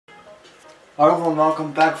Hello everyone,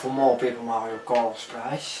 welcome back for more Paper Mario Color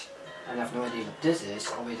Splash. And I have no idea what this is,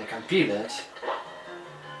 or wait, I can peel it.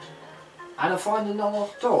 And I find another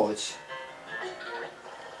torch.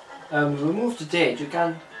 Remove the date, you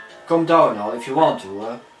can come down now if you want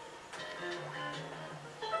to.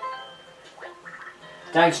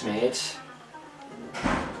 Thanks mate.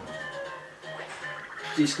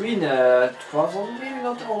 The screen was maybe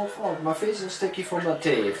not all fault. My face is sticky from that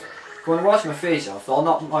tape. I'm gonna wash my face off. Well,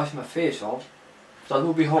 not wash my face off. That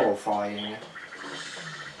would be horrifying.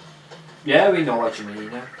 Yeah, we know what you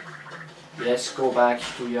mean. Yes, go back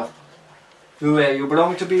to where you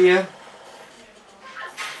belong to be.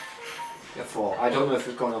 Therefore, I don't know if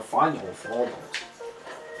you're gonna find all four, but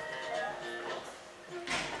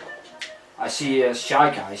I see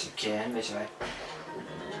Shy Guys again, which I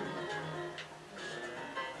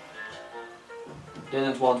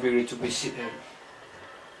didn't want really to be seeing.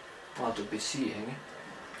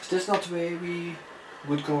 Is this not the way we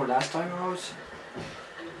would go last time around?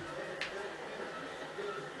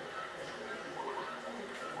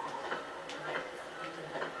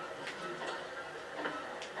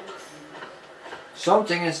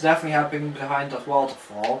 Something is definitely happening behind that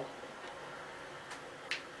waterfall.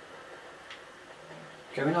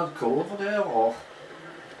 Can we not go over there, or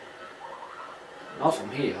not from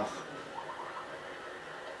here?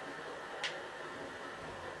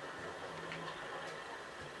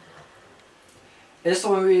 Is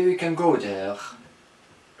there a way we can go there?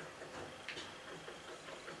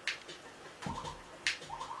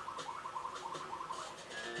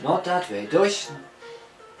 Not that way.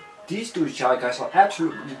 These two Shy Guys are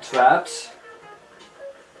absolutely trapped.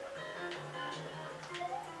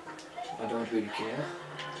 I don't really care.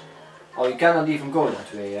 Oh, you cannot even go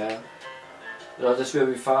that way, yeah. That is where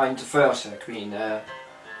we find the first Queen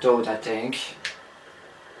Toad, I think.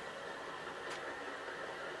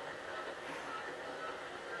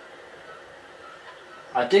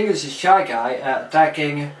 I think it's a Shy Guy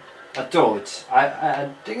attacking a Toad. I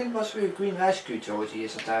think it must be a Green Rescue Toad he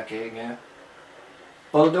is attacking.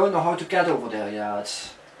 But I don't know how to get over there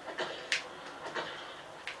yet.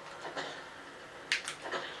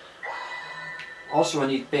 Also I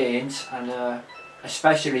need paint, and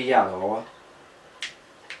especially yellow.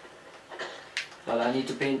 But I need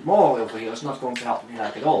to paint more over here, it's not going to help me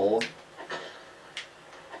like at all.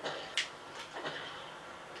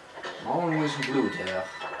 I'm only using blue there.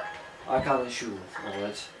 I got a shoe for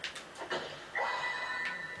it.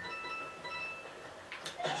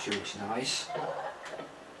 Shoe is nice.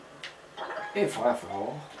 Hey,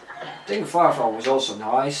 Fireflower. I think Fireflower was also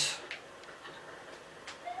nice.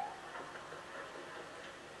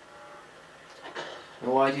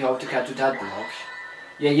 No idea how to get to that block.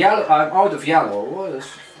 Yeah, yellow. I'm out of yellow. What is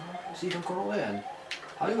even color in?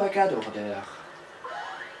 How do I get over there?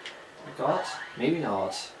 Oh God, maybe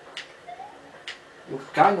not.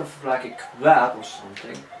 Look kind of like a crab or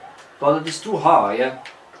something, but it is too high.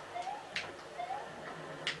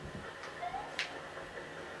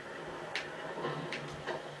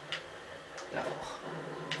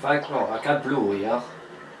 Well, I got blue here,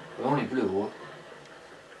 but only blue.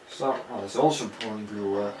 So, oh, it's also only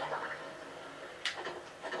blue.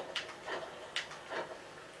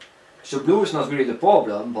 So blue is not really the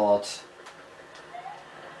problem, but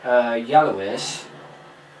yellow is.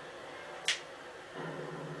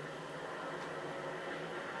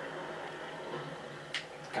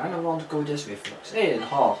 Kind of want to go this way first. Hey, and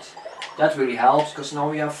heart. That really helps, because now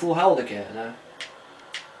we have full health again.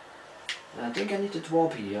 And I think I need to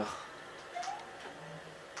drop here.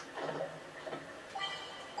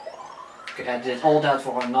 Okay, I did all that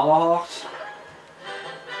for another heart.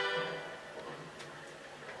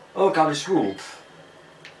 Oh, I got a swoop.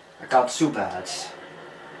 I got soup heads.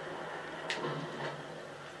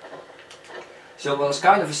 So, well, it's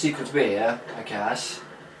kind of a secret way, I guess.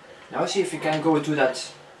 Now see if you can go to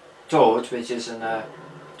that Toad, which is in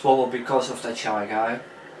trouble because of that Shy Guy.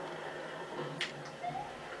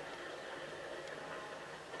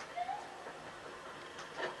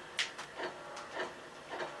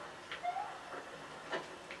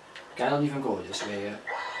 Cannot even go this way.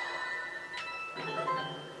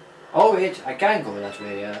 Oh wait, I can go that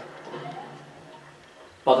way.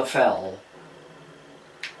 But I fell.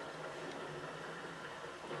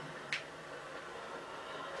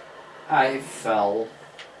 I fell.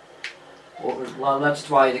 Well, let's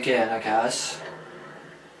try it again, I guess.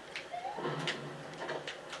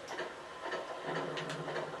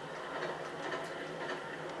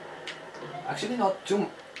 Actually not too...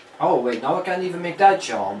 Oh wait, now I can't even make that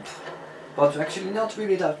jump. But actually not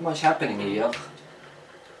really that much happening here.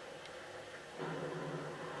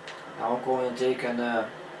 Now I'm going to take an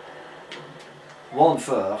one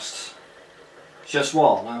first. Just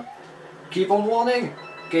one, huh? Keep on warning.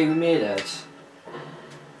 Okay, we made it.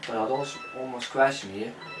 But that was almost crashed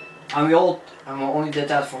me. And we only did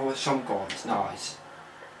that for some coins. Nice.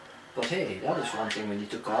 But hey, that is one thing we need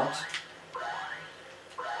to cut.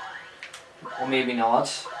 Or maybe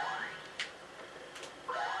not.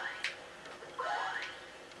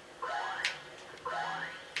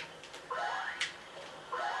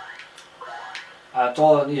 I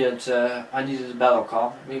thought I needed a battle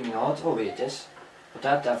card, maybe not. Oh wait, it is. But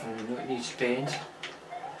that definitely needs paint.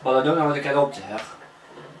 But I don't know how to get up there.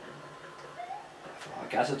 I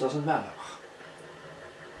guess it doesn't matter.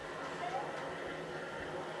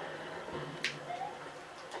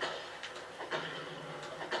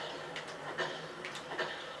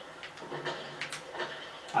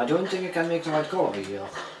 I don't think I can make the right color here.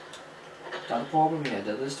 That's the problem here,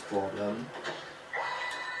 that is the problem.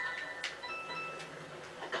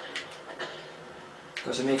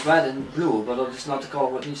 Because I make red and blue, but that is not the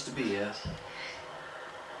color it needs to be here.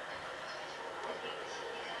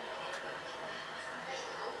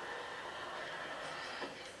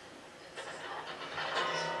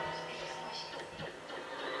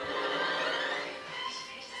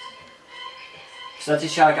 Staat die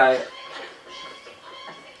Sharkai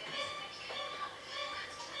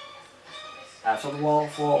after the wall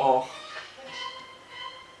for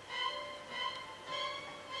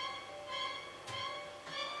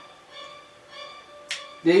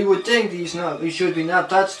you would think he should be not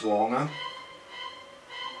that strong, huh?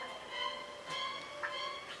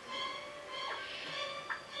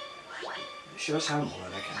 Sure sounds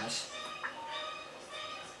well, I guess.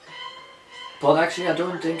 But actually I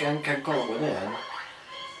don't think I can color it in.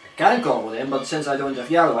 I can color it in, but since I don't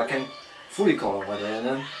have yellow I can fully color it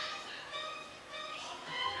in.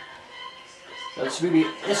 That's really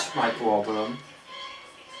is my problem.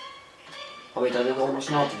 Oh wait, I did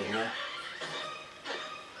almost nothing, yeah.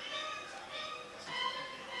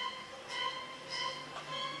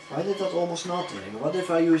 Why did that almost nothing? What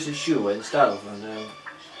if I use a shoe instead of an...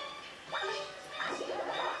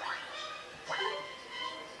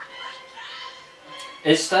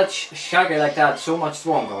 Is that Shaggy like that so much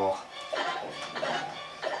stronger?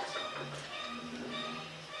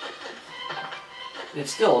 It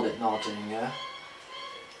still did nothing, yeah?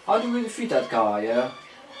 How do we defeat that guy, yeah?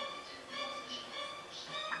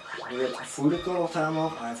 With a fully colored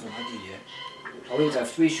hammer? I have no idea. Oh wait, I have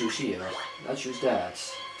 3 shoes here. Let's use that.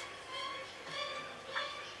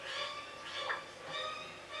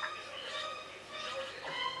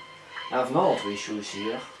 I have another 3 shoes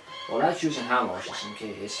here. Well, let's use a hammer just in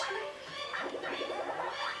case.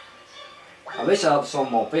 I wish I had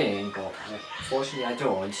some more paint, but unfortunately I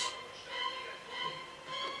don't.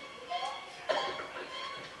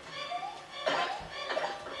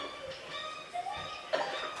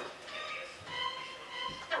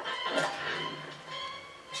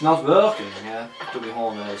 It's not working, to be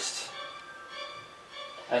honest.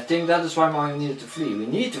 I think that is why we needed to flee. We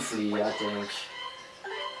need to flee, I think.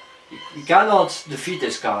 You cannot defeat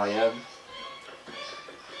this guy, yeah?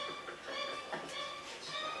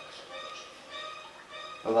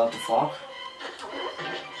 What the fuck?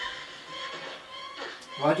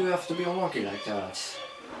 Why do you have to be unlucky like that?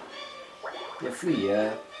 You flee,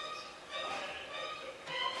 yeah?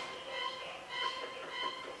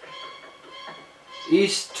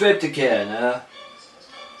 He's tripped again, huh?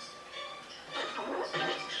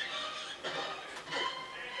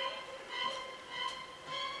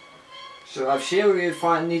 So I'm sure we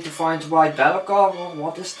need to find the right battle card, or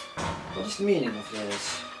what is the meaning of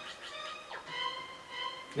this?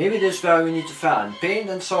 Maybe this is where we need to find pain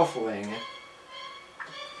and suffering.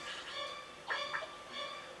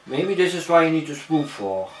 Maybe this is why you need to swoop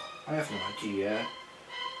for. I have no idea.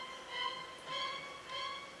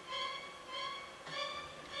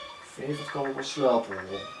 Favorite color was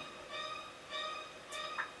Slurple.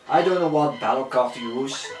 I don't know what battle card to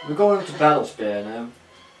use. We're going to battle spin.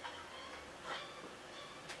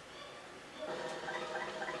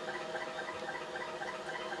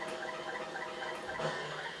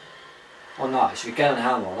 Oh nice, we can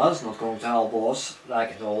handle. That's not going to help us,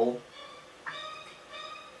 like at all.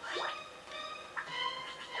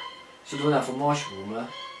 Ze doen even mushroomen.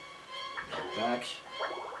 Back.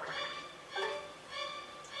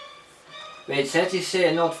 Wait, said he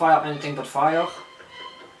say not fire anything but fire?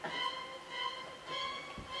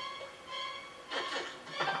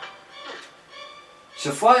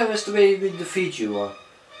 So fire is the way we defeat you.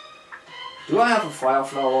 Do I have a fire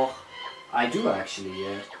flower? I do actually,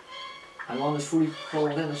 yeah. And one is fully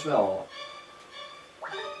colored in as well.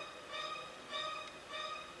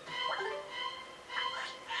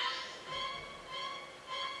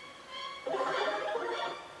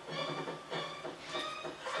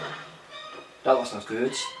 Dat was not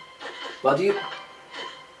good. But you...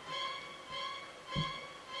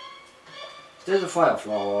 Is this a fire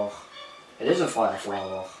flower? It is a fire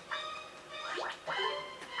flower.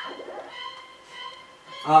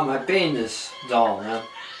 Ah, my paint is done. Yeah.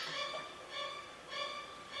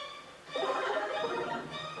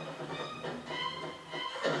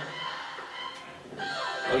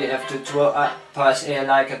 Oh, you have to press A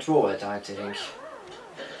like I throw it, I think.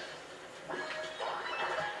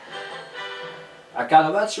 I got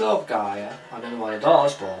a wet slope guy, yeah? I don't know what it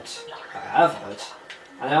does, but I have it.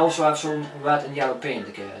 And I also have some red and yellow paint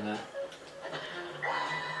again.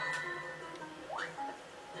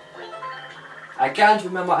 I can't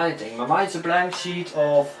remember anything. My mind's a blank sheet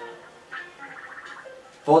of...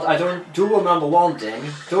 But I do remember one thing.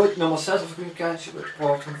 Toad number 6 of communication.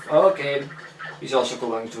 Okay. He's also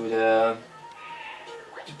going to the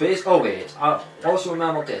base. Oh wait, I also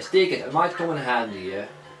remember this. Take it, it might come in handy.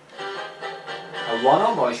 A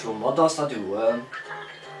one-arm mushroom, what does that do?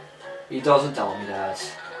 He doesn't tell me that.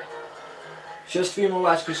 Just 3 more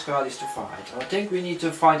rescue squaddies to fight. I think we need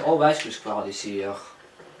to find all rescue squaddies here.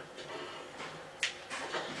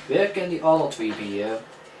 Where can the other 3 be? Oh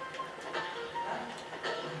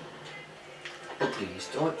please,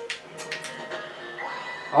 don't...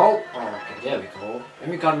 Oh, okay, there we go.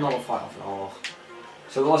 And we got another fire flower.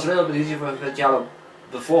 So it was a little bit easier with yellow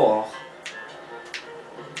before.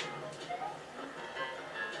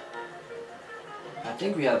 I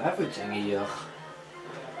think we have everything here.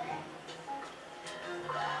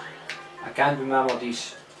 I can't remember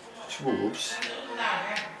these swoops.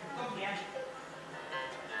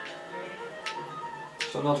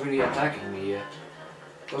 So not really attacking me.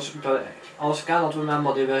 But I also cannot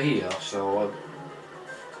remember they were here, so...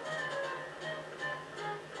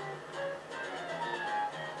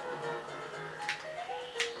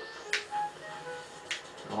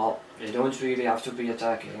 Well, they don't really have to be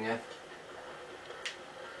attacking.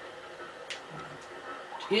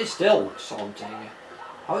 Here's still something.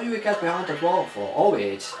 How do we get behind that wall for? Oh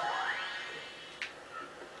wait.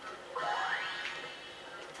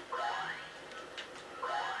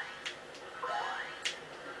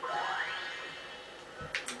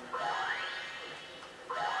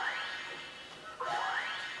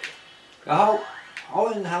 How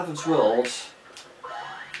in Heaven's world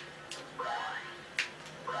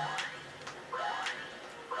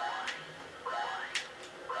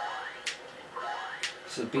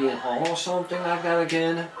is it being on or something like that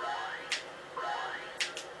again?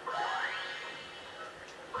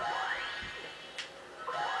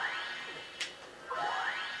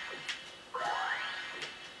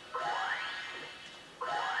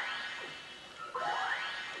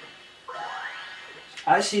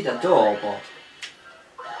 I see that door, but...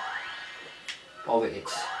 Oh wait.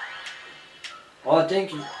 Oh, I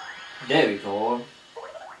think... There we go.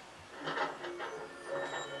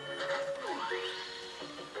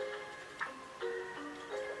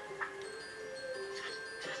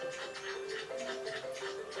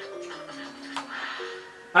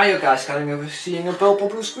 Are you guys seeing a purple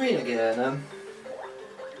blue screen again?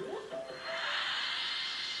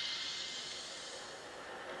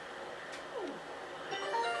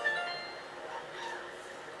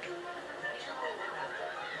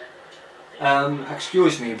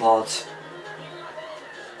 Excuse me, but